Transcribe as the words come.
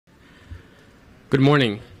Good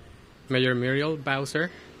morning, Mayor Muriel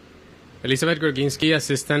Bowser, Elizabeth Gorginski,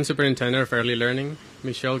 Assistant Superintendent of Early Learning,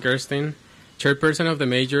 Michelle Gerstein, Chairperson of the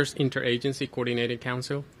Majors Interagency Coordinating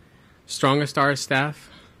Council, Strong Star staff,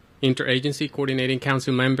 Interagency Coordinating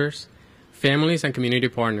Council members, families, and community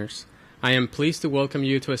partners. I am pleased to welcome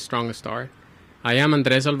you to a Strong Start. I am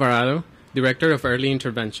Andres Alvarado, Director of Early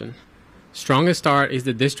Intervention. Strong Start is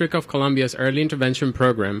the District of Columbia's early intervention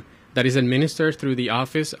program that is administered through the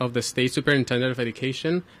Office of the State Superintendent of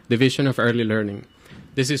Education, Division of Early Learning.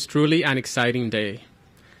 This is truly an exciting day.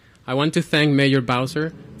 I want to thank Mayor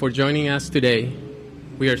Bowser for joining us today.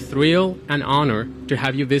 We are thrilled and honored to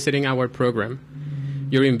have you visiting our program.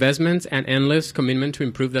 Your investments and endless commitment to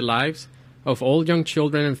improve the lives of all young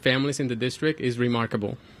children and families in the district is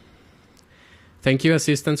remarkable. Thank you,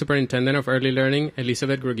 Assistant Superintendent of Early Learning,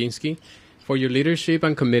 Elizabeth Gorginski, for your leadership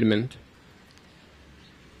and commitment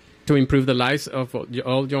to improve the lives of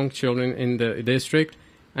all young children in the district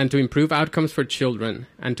and to improve outcomes for children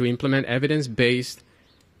and to implement evidence-based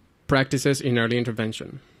practices in early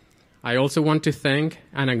intervention. I also want to thank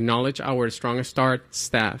and acknowledge our Strong Start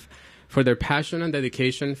staff for their passion and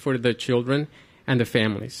dedication for the children and the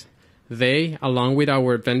families. They, along with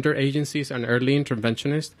our vendor agencies and early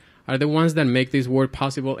interventionists, are the ones that make this work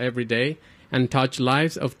possible every day and touch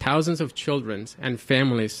lives of thousands of children and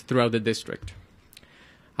families throughout the district.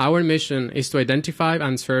 Our mission is to identify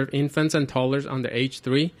and serve infants and toddlers under age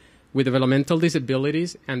 3 with developmental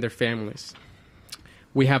disabilities and their families.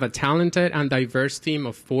 We have a talented and diverse team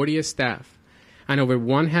of 40 staff and over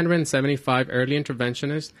 175 early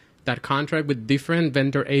interventionists that contract with different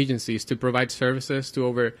vendor agencies to provide services to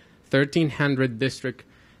over 1,300 district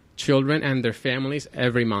children and their families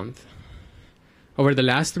every month. Over the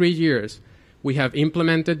last 3 years, we have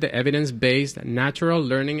implemented the evidence-based natural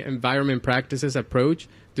learning environment practices approach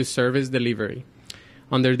to service delivery.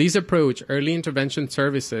 Under this approach, early intervention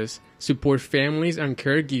services support families and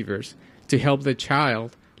caregivers to help the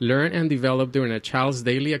child learn and develop during a child's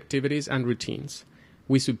daily activities and routines.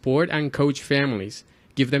 We support and coach families,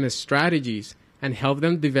 give them strategies, and help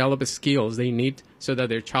them develop skills they need so that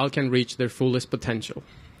their child can reach their fullest potential.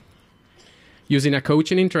 Using a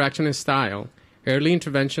coaching interaction style, early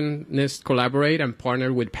interventionists collaborate and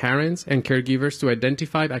partner with parents and caregivers to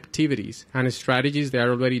identify activities and strategies they are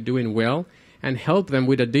already doing well and help them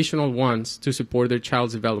with additional ones to support their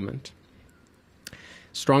child's development.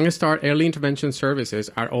 Strong Start early intervention services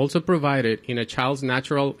are also provided in a child's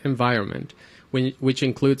natural environment, which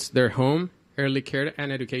includes their home, early care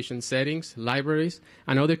and education settings, libraries,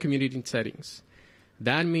 and other community settings.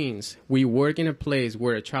 That means we work in a place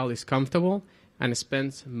where a child is comfortable and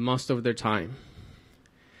spends most of their time.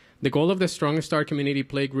 The goal of the Strong Start Community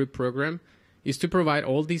Playgroup program is to provide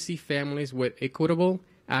all DC families with equitable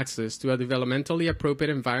access to a developmentally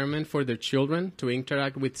appropriate environment for their children to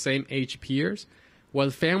interact with same-age peers,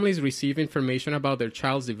 while families receive information about their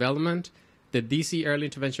child's development, the DC early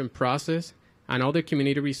intervention process, and other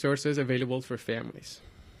community resources available for families.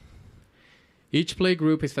 Each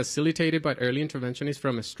playgroup is facilitated by early interventionists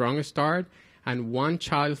from a Strong Start and one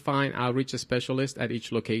Child Find outreach specialist at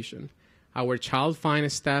each location. Our Child Find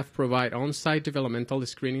staff provide on-site developmental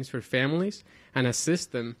screenings for families and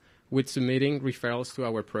assist them with submitting referrals to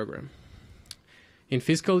our program. In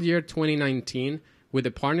fiscal year 2019, with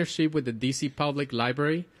a partnership with the DC Public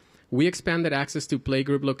Library, we expanded access to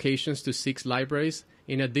playgroup locations to 6 libraries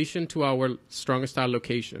in addition to our Strong Start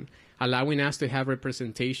location, allowing us to have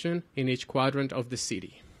representation in each quadrant of the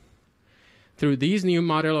city. Through this new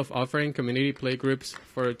model of offering community playgroups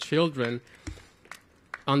for children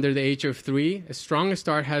under the age of 3, Strong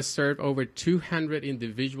Start has served over 200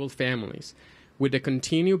 individual families. With the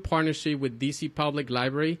continued partnership with DC Public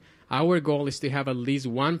Library, our goal is to have at least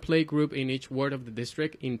one playgroup in each ward of the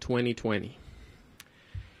district in 2020.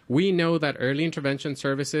 We know that early intervention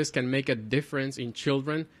services can make a difference in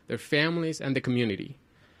children, their families, and the community.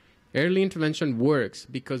 Early intervention works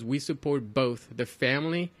because we support both the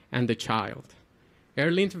family and the child.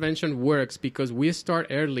 Early intervention works because we start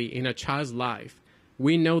early in a child's life.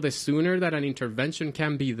 We know the sooner that an intervention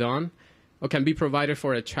can be done or can be provided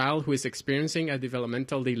for a child who is experiencing a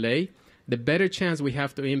developmental delay, the better chance we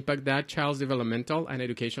have to impact that child's developmental and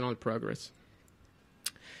educational progress.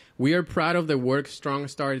 We are proud of the work Strong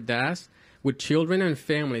Start does with children and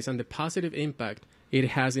families and the positive impact it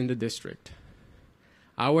has in the district.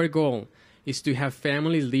 Our goal is to have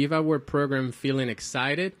families leave our program feeling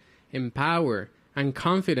excited, empowered, and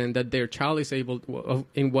confident that their child is able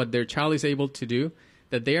in what their child is able to do,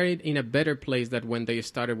 that they are in a better place than when they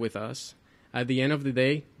started with us. At the end of the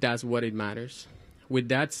day, that's what it matters. With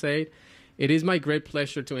that said, it is my great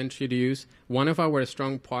pleasure to introduce one of our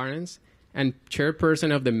strong partners, and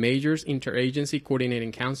Chairperson of the Majors Interagency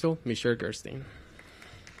Coordinating Council, Muriel Gerstein.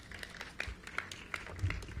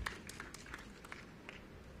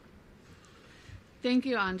 Thank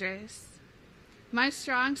you, Andres. My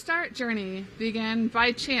Strong Start journey began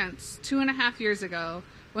by chance 2.5 years ago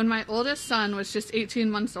when my oldest son was just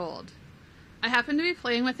 18 months old. I happened to be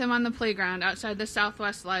playing with him on the playground outside the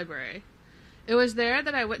Southwest Library. It was there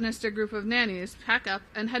that I witnessed a group of nannies pack up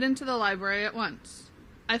and head into the library at once.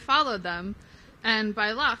 I followed them, and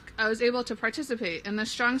by luck, I was able to participate in the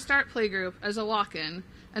Strong Start playgroup as a walk-in,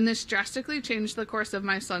 and this drastically changed the course of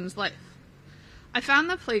my son's life. I found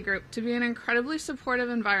the playgroup to be an incredibly supportive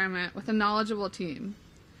environment with a knowledgeable team.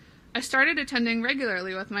 I started attending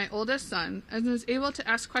regularly with my oldest son and was able to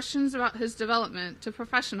ask questions about his development to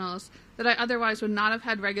professionals that I otherwise would not have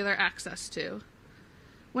had regular access to.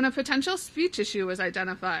 When a potential speech issue was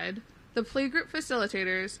identified, the playgroup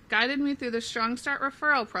facilitators guided me through the Strong Start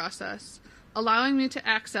referral process, allowing me to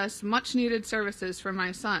access much-needed services for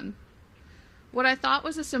my son. What I thought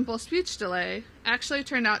was a simple speech delay actually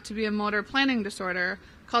turned out to be a motor planning disorder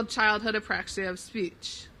called childhood apraxia of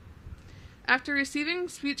speech. After receiving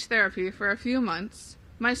speech therapy for a few months,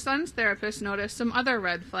 my son's therapist noticed some other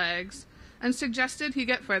red flags and suggested he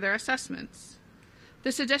get further assessments.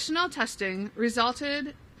 This additional testing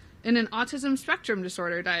resulted in an autism spectrum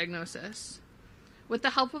disorder diagnosis. With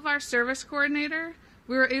the help of our service coordinator,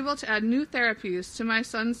 we were able to add new therapies to my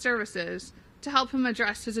son's services to help him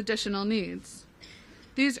address his additional needs.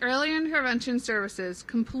 These early intervention services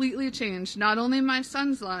completely changed not only my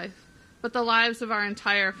son's life, but the lives of our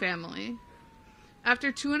entire family.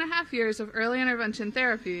 After 2.5 years of early intervention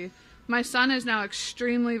therapy, my son is now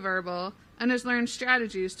extremely verbal and has learned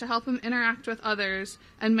strategies to help him interact with others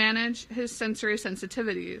and manage his sensory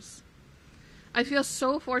sensitivities. I feel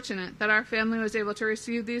so fortunate that our family was able to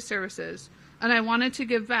receive these services, and I wanted to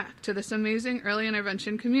give back to this amazing early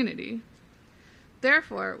intervention community.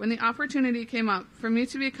 Therefore, when the opportunity came up for me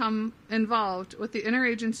to become involved with the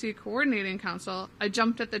Interagency Coordinating Council, I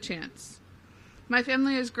jumped at the chance. My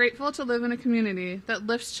family is grateful to live in a community that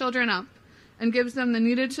lifts children up and gives them the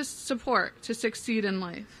needed support to succeed in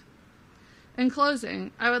life. In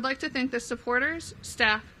closing, I would like to thank the supporters,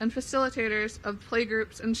 staff, and facilitators of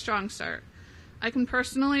playgroups and Strong Start. I can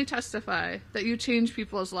personally testify that you change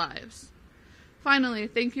people's lives. Finally,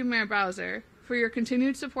 thank you, Mayor Bowser, for your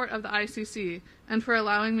continued support of the ICC and for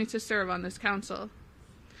allowing me to serve on this council.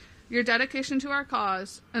 Your dedication to our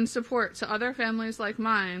cause and support to other families like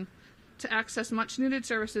mine to access much-needed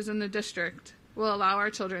services in the district will allow our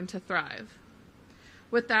children to thrive.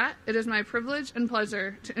 With that, it is my privilege and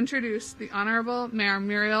pleasure to introduce the Honorable Mayor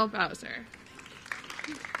Muriel Bowser.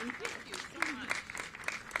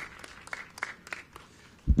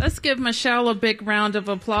 Let's give Michelle a big round of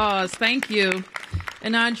applause. Thank you.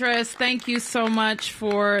 And Andres, thank you so much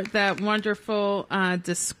for that wonderful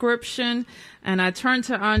description. And I turned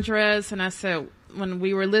to Andres and I said, when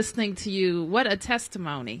we were listening to you, what a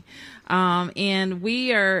testimony. And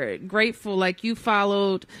we are grateful, like you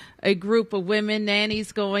followed a group of women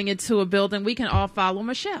nannies going into a building. We can all follow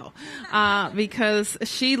Michelle because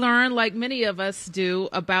she learned, like many of us do,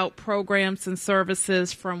 about programs and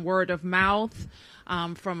services from word of mouth,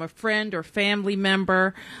 from a friend or family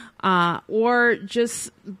member, or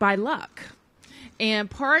just by luck.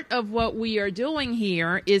 And part of what we are doing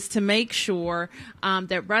here is to make sure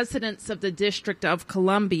that residents of the District of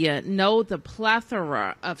Columbia know the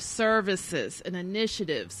plethora of services and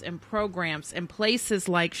initiatives and programs and places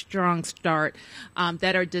like Strong Start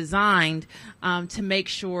that are designed to make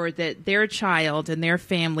sure that their child and their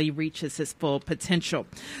family reaches its full potential.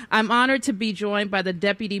 I'm honored to be joined by the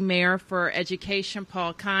Deputy Mayor for Education,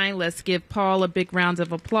 Paul Kine. Let's give Paul a big round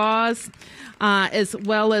of applause, as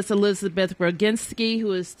well as Elizabeth Roginski,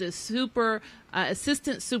 who is the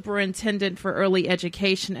Assistant Superintendent for Early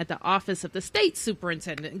Education at the Office of the State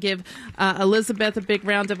Superintendent. Give Elizabeth a big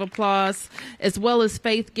round of applause, as well as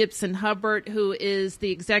Faith Gibson Hubbard, who is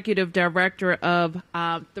the Executive Director of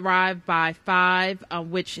Thrive by 5,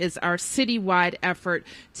 which is our citywide effort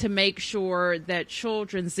to make sure that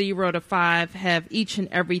children 0 to 5 have each and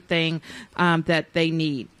everything that they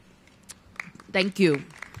need. Thank you.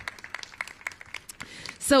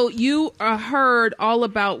 So you heard all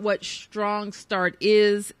about what Strong Start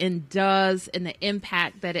is and does and the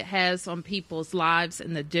impact that it has on people's lives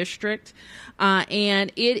in the district. And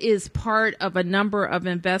it is part of a number of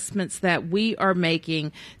investments that we are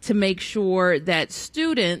making to make sure that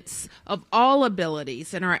students of all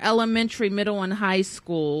abilities in our elementary, middle, and high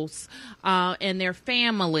schools and their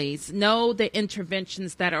families know the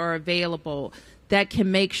interventions that are available. that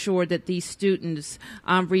can make sure that these students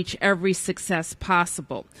reach every success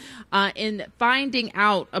possible. In finding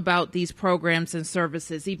out about these programs and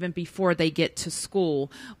services, even before they get to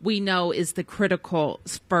school, we know is the critical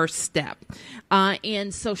first step.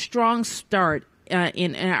 And so Strong Start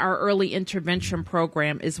in our early intervention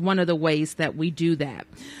program is one of the ways that we do that.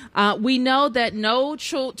 We know that no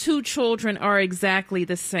two children are exactly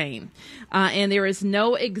the same, and there is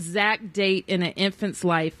no exact date in an infant's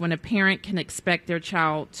life when a parent can expect their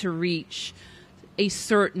child to reach a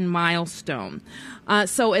certain milestone.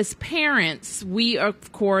 So as parents, we,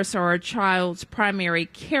 of course, are our child's primary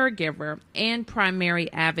caregiver and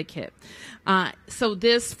primary advocate. So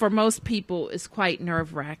this, for most people, is quite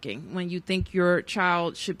nerve-wracking when you think your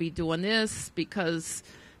child should be doing this because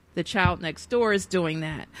the child next door is doing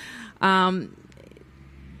that.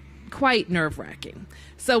 Quite nerve-wracking.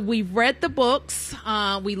 So we've read the books,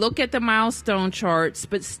 we look at the milestone charts,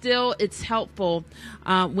 but still it's helpful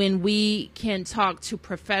when we can talk to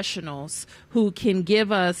professionals who can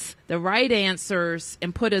give us the right answers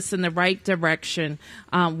and put us in the right direction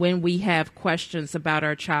when we have questions about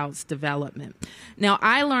our child's development. Now,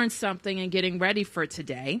 I learned something in getting ready for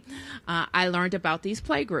today. I learned about these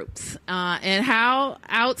playgroups and how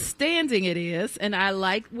outstanding it is, and I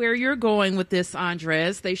like where you're going with this,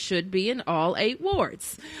 Andres. They should be in all 8 wards.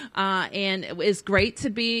 And it's great to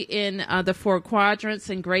be in the 4 quadrants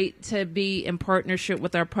and great to be in partnership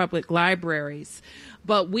with our public libraries.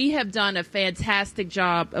 But we have done a fantastic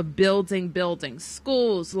job of building buildings,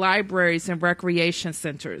 schools, libraries, and recreation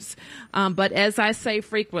centers. But as I say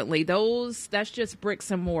frequently, that's just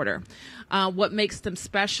bricks and mortar. What makes them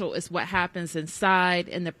special is what happens inside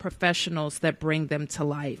and the professionals that bring them to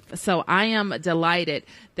life. So I am delighted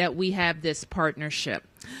that we have this partnership.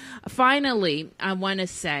 Finally, I want to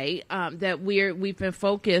say that we've been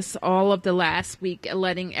focused all of the last week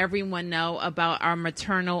letting everyone know about our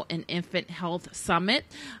Maternal and Infant Health Summit.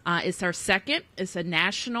 It's our second. It's a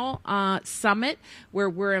national summit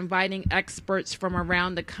where we're inviting experts from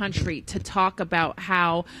around the country to talk about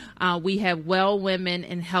how we have well women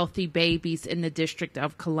and healthy babies in the District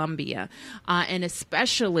of Columbia, and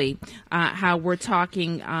especially how we're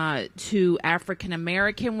talking to African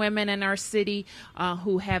American women in our city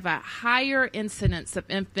who have a higher incidence of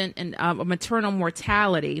infant and maternal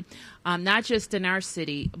mortality, not just in our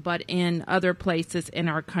city, but in other places in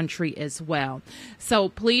our country as well. So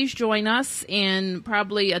please join us and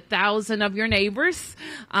probably 1,000 of your neighbors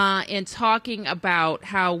in talking about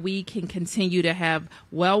how we can continue to have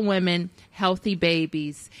well women, healthy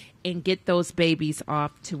babies, and get those babies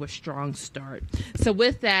off to a strong start. So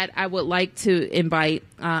with that, I would like to invite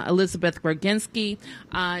Elizabeth Gorginski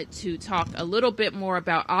to talk a little bit more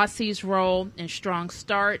about OSSI's role in Strong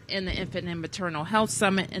Start in the Infant and Maternal Health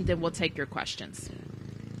Summit, and then we'll take your questions.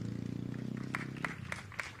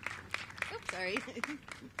 Oops, sorry.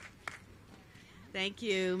 Thank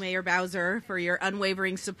you, Mayor Bowser, for your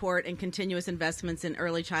unwavering support and continuous investments in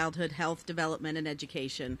early childhood health development and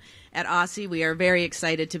education. At OSSI, we are very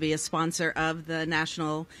excited to be a sponsor of the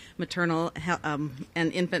National Maternal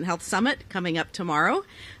and Infant Health Summit coming up tomorrow,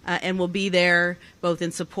 and we'll be there both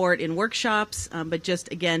in support in workshops, but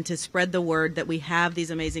just, again, to spread the word that we have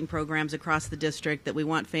these amazing programs across the district that we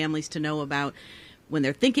want families to know about when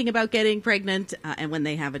they're thinking about getting pregnant and when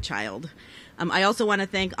they have a child. I also want to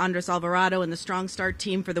thank Andres Alvarado and the Strong Start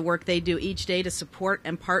team for the work they do each day to support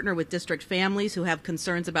and partner with district families who have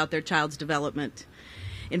concerns about their child's development.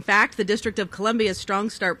 In fact, the District of Columbia's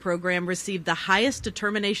Strong Start program received the highest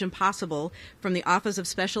determination possible from the Office of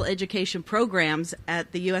Special Education Programs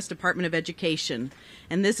at the U.S. Department of Education.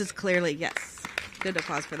 And this is clearly, yes, good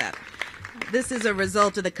applause for that. This is a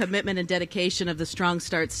result of the commitment and dedication of the Strong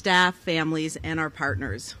Start staff, families, and our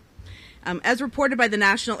partners. As reported by the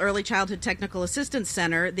National Early Childhood Technical Assistance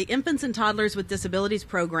Center, the Infants and Toddlers with Disabilities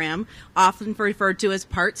Program, often referred to as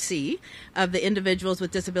Part C of the Individuals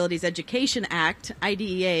with Disabilities Education Act,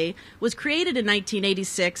 IDEA, was created in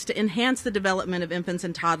 1986 to enhance the development of infants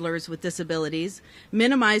and toddlers with disabilities,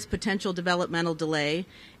 minimize potential developmental delay,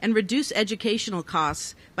 and reduce educational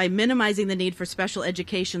costs by minimizing the need for special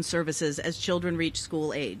education services as children reach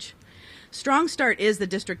school age. Strong Start is the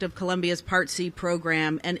District of Columbia's Part C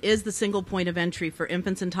program and is the single point of entry for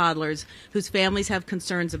infants and toddlers whose families have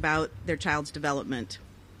concerns about their child's development.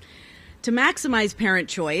 To maximize parent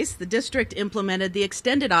choice, the district implemented the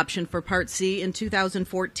extended option for Part C in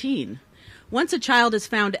 2014. Once a child is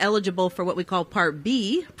found eligible for what we call Part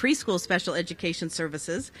B, preschool special education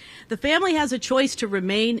services, the family has a choice to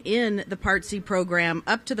remain in the Part C program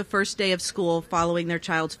up to the first day of school following their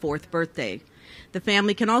child's 4th birthday. The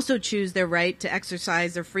family can also choose their right to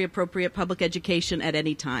exercise their free appropriate public education at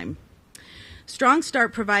any time. Strong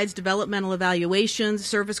Start provides developmental evaluations,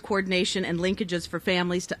 service coordination, and linkages for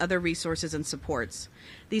families to other resources and supports.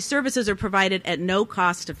 These services are provided at no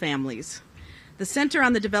cost to families. The Center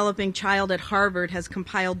on the Developing Child at Harvard has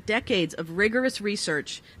compiled decades of rigorous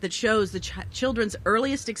research that shows the children's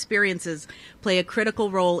earliest experiences play a critical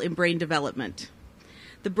role in brain development.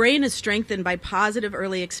 The brain is strengthened by positive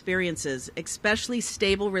early experiences, especially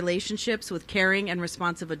stable relationships with caring and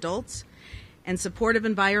responsive adults, and supportive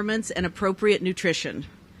environments and appropriate nutrition.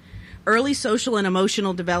 Early social and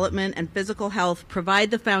emotional development and physical health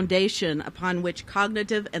provide the foundation upon which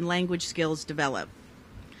cognitive and language skills develop.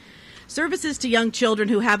 Services to young children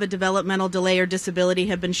who have a developmental delay or disability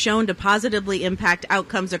have been shown to positively impact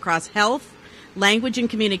outcomes across health, language and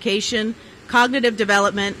communication, cognitive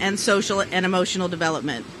development, and social and emotional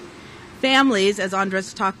development. Families, as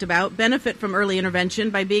Andres talked about, benefit from early intervention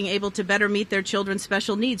by being able to better meet their children's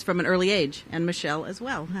special needs from an early age, and Michelle as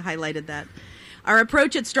well highlighted that. Our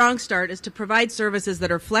approach at Strong Start is to provide services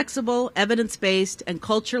that are flexible, evidence-based, and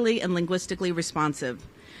culturally and linguistically responsive.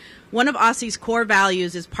 One of OSSI's core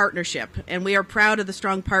values is partnership, and we are proud of the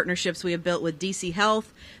strong partnerships we have built with DC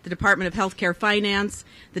Health, the Department of Healthcare Finance,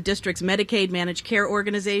 the district's Medicaid managed care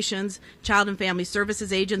organizations, Child and Family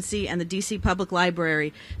Services Agency, and the DC Public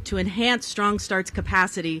Library to enhance Strong Start's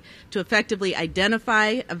capacity to effectively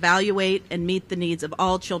identify, evaluate, and meet the needs of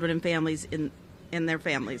all children and families in their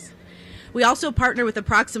families. We also partner with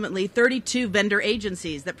approximately 32 vendor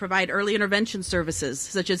agencies that provide early intervention services,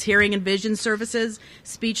 such as hearing and vision services,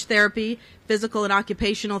 speech therapy, physical and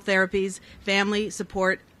occupational therapies, family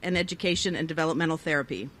support, and education and developmental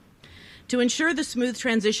therapy. To ensure the smooth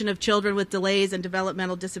transition of children with delays and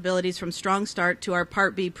developmental disabilities from Strong Start to our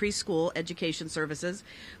Part B preschool education services,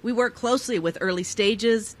 we work closely with Early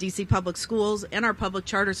Stages, DC Public Schools, and our public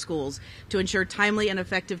charter schools to ensure timely and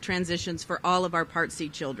effective transitions for all of our Part C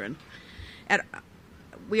children.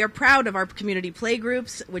 We are proud of our community play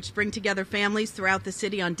groups, which bring together families throughout the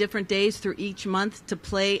city on different days through each month to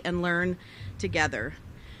play and learn together.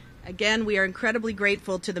 Again, we are incredibly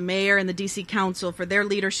grateful to the mayor and the DC Council for their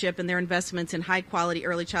leadership and their investments in high-quality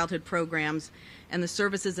early childhood programs and the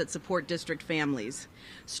services that support district families.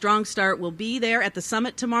 Strong Start will be there at the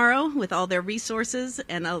summit tomorrow with all their resources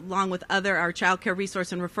and along with our child care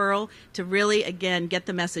resource and referral to really, again, get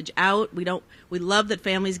the message out. We love that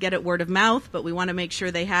families get it word of mouth, but we want to make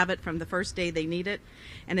sure they have it from the first day they need it.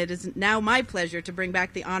 And it is now my pleasure to bring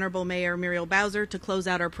back the Honorable Mayor Muriel Bowser to close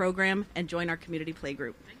out our program and join our community play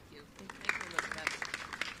group.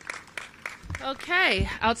 Okay,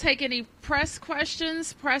 I'll take any press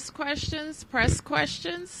questions.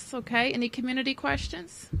 Okay, any community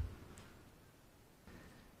questions?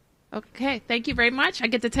 Okay, thank you very much. I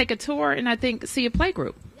get to take a tour and I think see a play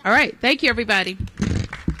group. All right, thank you, everybody.